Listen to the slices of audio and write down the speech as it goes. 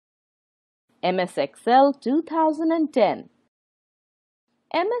MS Excel 2010.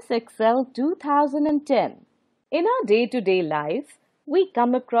 MS Excel 2010. In our day-to-day life, we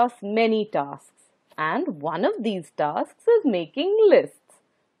come across many tasks, and one of these tasks is making lists.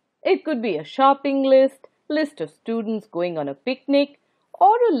 It could be a shopping list of students going on a picnic,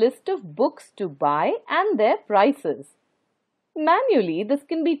 or a list of books to buy and their prices. Manually, this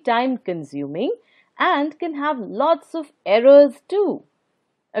can be time-consuming and can have lots of errors too.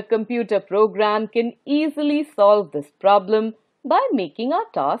 A computer program can easily solve this problem by making our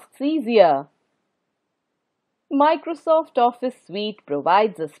tasks easier. Microsoft Office Suite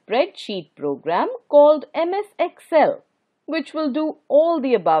provides a spreadsheet program called MS Excel, which will do all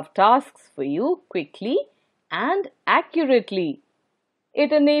the above tasks for you quickly and accurately.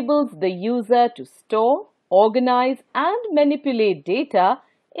 It enables the user to store, organize and manipulate data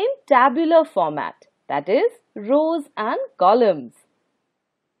in tabular format, that is, rows and columns.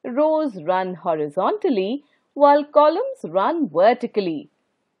 Rows run horizontally while columns run vertically.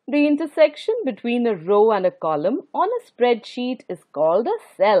 The intersection between a row and a column on a spreadsheet is called a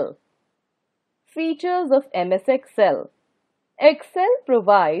cell. Features of MS Excel. Excel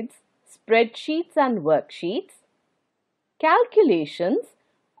provides spreadsheets and worksheets, calculations,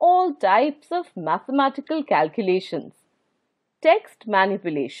 all types of mathematical calculations, text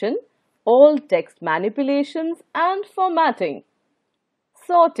manipulation, all text manipulations and formatting,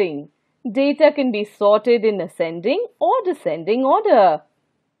 sorting. Data can be sorted in ascending or descending order.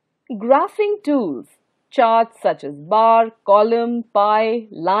 Graphing tools. Charts such as bar, column, pie,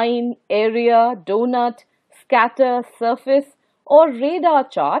 line, area, donut, scatter, surface or radar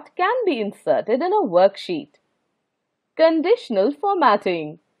chart can be inserted in a worksheet. Conditional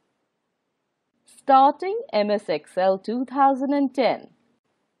formatting. Starting MS Excel 2010.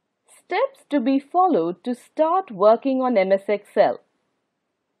 Steps to be followed to start working on MS Excel.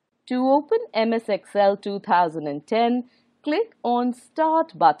 To open MS Excel 2010, click on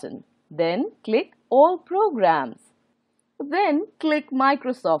Start button. Then click All Programs. Then click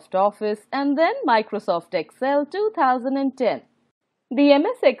Microsoft Office and then Microsoft Excel 2010. The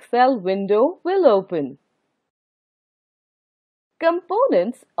MS Excel window will open.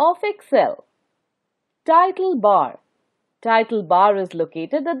 Components of Excel. Title bar. Title bar is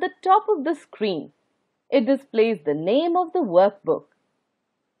located at the top of the screen. It displays the name of the workbook.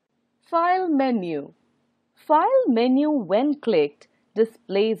 File menu. File menu, when clicked,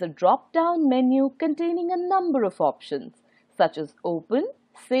 displays a drop-down menu containing a number of options such as Open,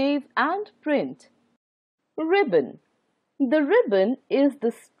 Save and Print. Ribbon. The ribbon is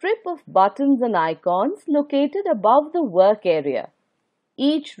the strip of buttons and icons located above the work area.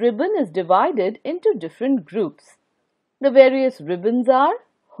 Each ribbon is divided into different groups. The various ribbons are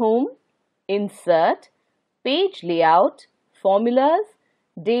Home, Insert, Page Layout, Formulas,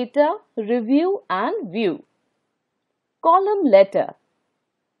 Data, Review and View. Column letter.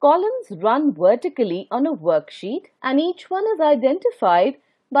 Columns run vertically on a worksheet and each one is identified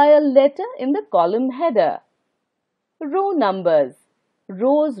by a letter in the column header. Row numbers.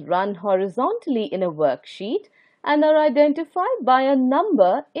 Rows run horizontally in a worksheet and are identified by a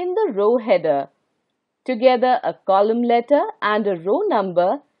number in the row header. Together, a column letter and a row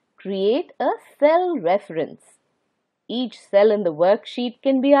number create a cell reference. Each cell in the worksheet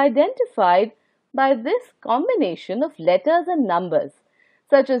can be identified by this combination of letters and numbers,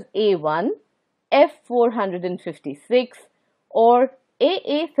 such as A1, F456 or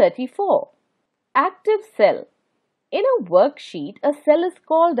AA34. Active cell. In a worksheet, a cell is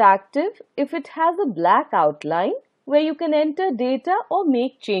called active if it has a black outline where you can enter data or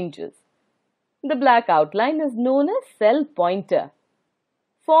make changes. The black outline is known as cell pointer.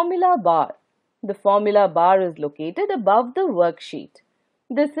 Formula bar. The formula bar is located above the worksheet.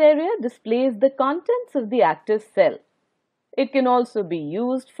 This area displays the contents of the active cell. It can also be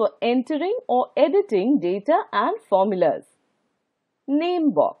used for entering or editing data and formulas.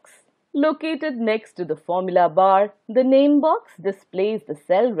 Name box. Located next to the formula bar, the name box displays the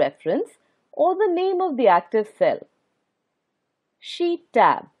cell reference or the name of the active cell. Sheet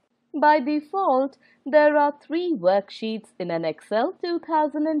tab. By default, there are 3 worksheets in an Excel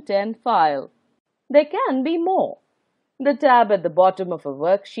 2010 file. There can be more. The tab at the bottom of a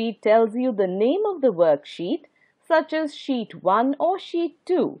worksheet tells you the name of the worksheet, such as Sheet 1 or Sheet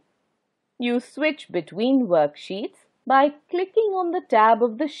 2. You switch between worksheets by clicking on the tab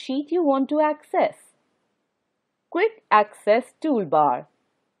of the sheet you want to access. Quick Access Toolbar.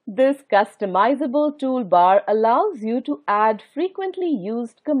 This customizable toolbar allows you to add frequently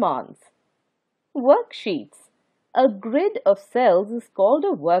used commands. Worksheets. A grid of cells is called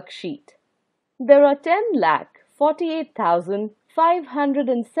a worksheet. There are 10,48,000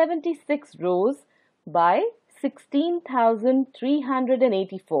 576 rows by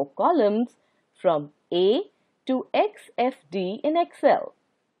 16,384 columns from A to XFD in Excel.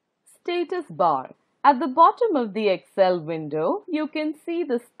 Status bar. At the bottom of the Excel window, you can see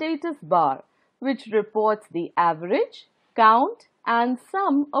the status bar, which reports the average, count, and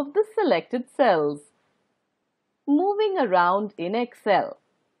sum of the selected cells. Moving around in Excel.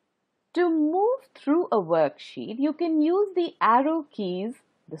 To move through a worksheet, you can use the arrow keys,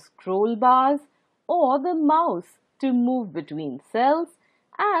 the scroll bars, or the mouse to move between cells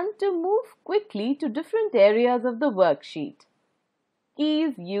and to move quickly to different areas of the worksheet.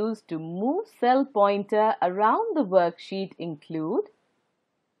 Keys used to move cell pointer around the worksheet include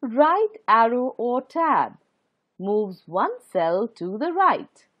right arrow or tab, moves one cell to the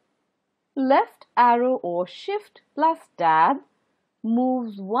right. Left arrow or shift plus tab,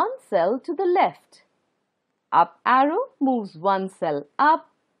 moves one cell to the left. Up arrow moves one cell up.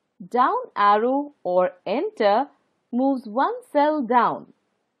 Down arrow or enter moves one cell down.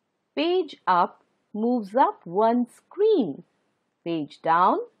 Page up moves up one screen. Page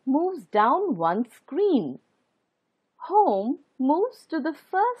down moves down one screen. Home moves to the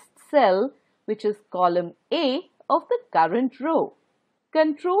first cell, which is column A of the current row.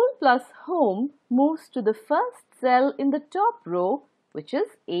 Control plus Home moves to the first cell in the top row, which is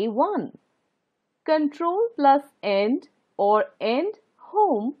A1. Control plus End or End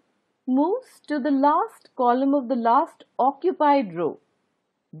Home moves to the last column of the last occupied row.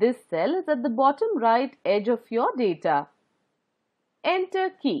 This cell is at the bottom right edge of your data. Enter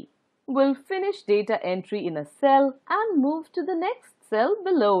key will finish data entry in a cell and move to the next cell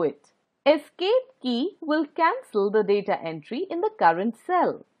below it. Escape key will cancel the data entry in the current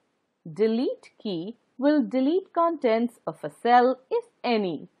cell. Delete key will delete contents of a cell, if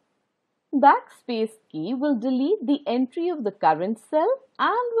any. Backspace key will delete the entry of the current cell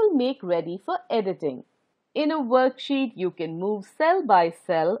and will make ready for editing. In a worksheet, you can move cell by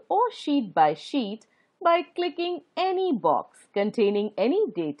cell or sheet by sheet by clicking any box containing any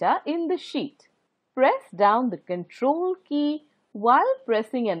data in the sheet. Press down the Control key while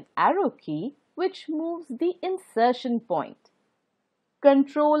pressing an arrow key which moves the insertion point.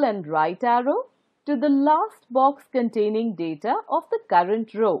 Control and right arrow to the last box containing data of the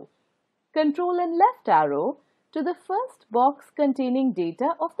current row. Control and left arrow to the first box containing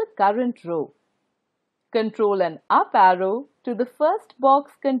data of the current row. Control and up arrow to the first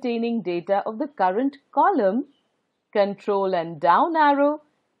box containing data of the current column. Control and down arrow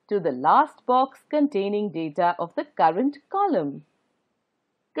to the last box containing data of the current column.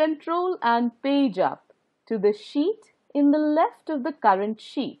 Control and page up to the sheet in the left of the current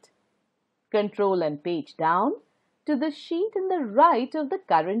sheet. Control and page down to the sheet in the right of the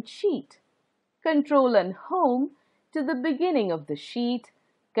current sheet. Control and home to the beginning of the sheet.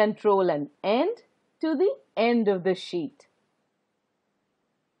 Control and end to the end of the sheet.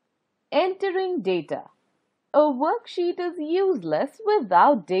 Entering data. A worksheet is useless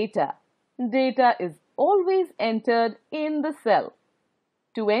without data. Data is always entered in the cell.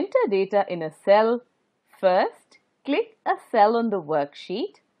 To enter data in a cell, first click a cell on the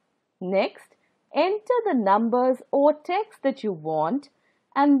worksheet. Next, enter the numbers or text that you want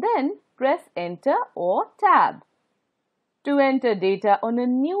and then press Enter or Tab. To enter data on a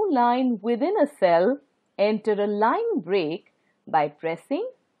new line within a cell, enter a line break by pressing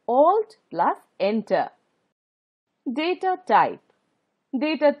Alt plus Enter. Data type.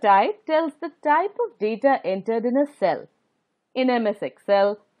 Data type tells the type of data entered in a cell. In MS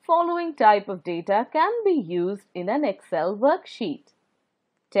Excel, following type of data can be used in an Excel worksheet: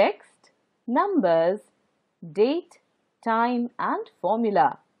 text, numbers, date, time, and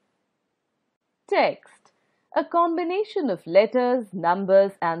formula. Text. A combination of letters,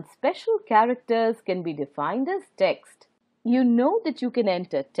 numbers, and special characters can be defined as text. You know that you can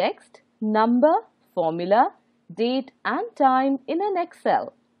enter text, number, formula, date, and time in an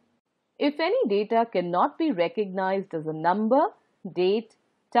Excel. If any data cannot be recognized as a number, date,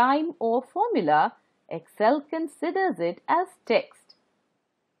 time, or formula, Excel considers it as text.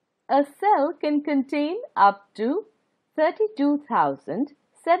 A cell can contain up to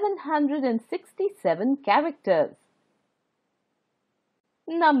 32,767 characters.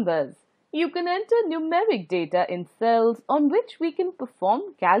 Numbers. You can enter numeric data in cells on which we can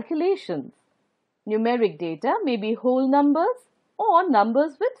perform calculations. Numeric data may be whole numbers or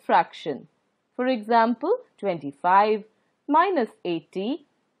numbers with fraction. For example, 25 minus 80,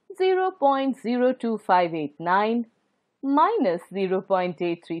 0.02589, minus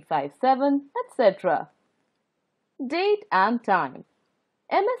 0.8357, etc. Date and time.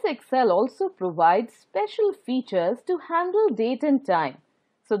 MS Excel also provides special features to handle date and time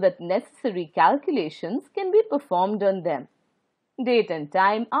so that necessary calculations can be performed on them. Date and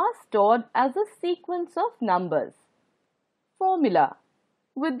time are stored as a sequence of numbers. Formula.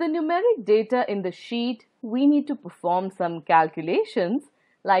 With the numeric data in the sheet, we need to perform some calculations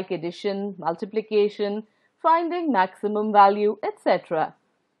like addition, multiplication, finding maximum value, etc.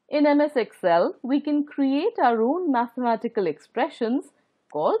 In MS Excel, we can create our own mathematical expressions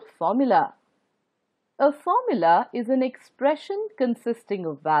called formula. A formula is an expression consisting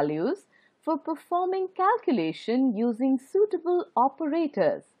of values for performing calculation using suitable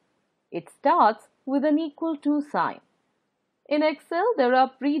operators. It starts with an equal to sign. In Excel, there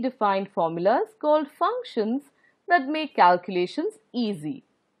are predefined formulas called functions that make calculations easy.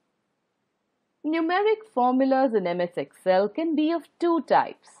 Numeric formulas in MS Excel can be of two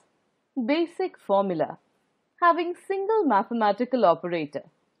types. Basic formula, having single mathematical operator.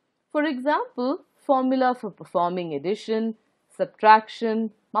 For example, formula for performing addition,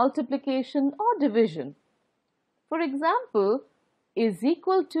 subtraction, multiplication or division. For example, is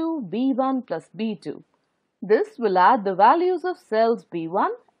equal to B1 plus B2. This will add the values of cells B1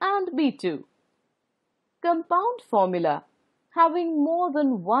 and B2. Compound formula, having more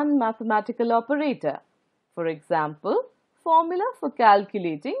than one mathematical operator. For example, formula for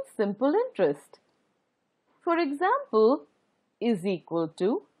calculating simple interest. For example, is equal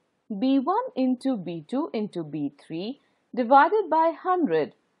to B1 into B2 into B3 divided by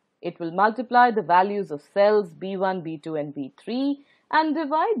 100. It will multiply the values of cells B1, B2 and B3 and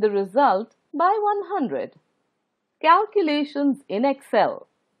divide the result by 100. Calculations in Excel.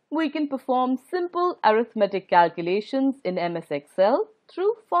 We can perform simple arithmetic calculations in MS Excel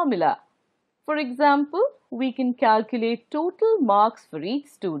through formula. For example, we can calculate total marks for each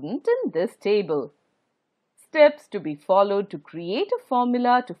student in this table. Steps to be followed to create a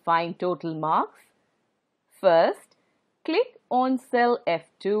formula to find total marks. First, click on cell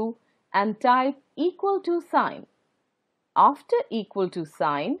F2 and type equal to sign. After equal to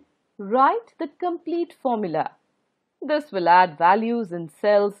sign, write the complete formula. This will add values in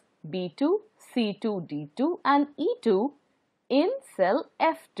cells B2, C2, D2 and E2 in cell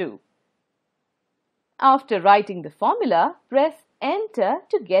F2. After writing the formula, press Enter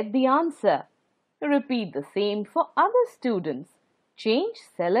to get the answer. Repeat the same for other students. Change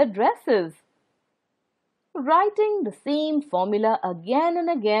cell addresses. Writing the same formula again and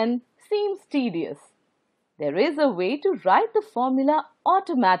again seems tedious. There is a way to write the formula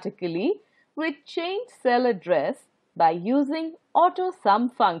automatically with change cell address by using Auto Sum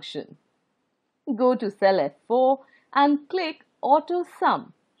function. Go to cell F4 and click Auto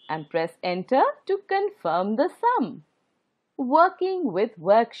Sum and press Enter to confirm the sum. Working with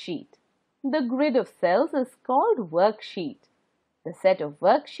worksheet. The grid of cells is called worksheet. The set of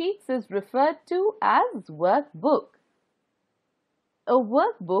worksheets is referred to as workbook. A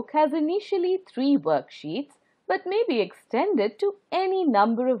workbook has initially 3 worksheets but may be extended to any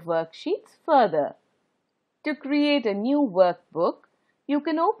number of worksheets further. To create a new workbook, you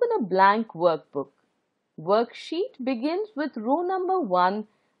can open a blank workbook. Worksheet begins with row number 1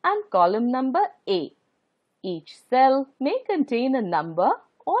 and column number A. Each cell may contain a number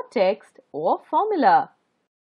or text or formula.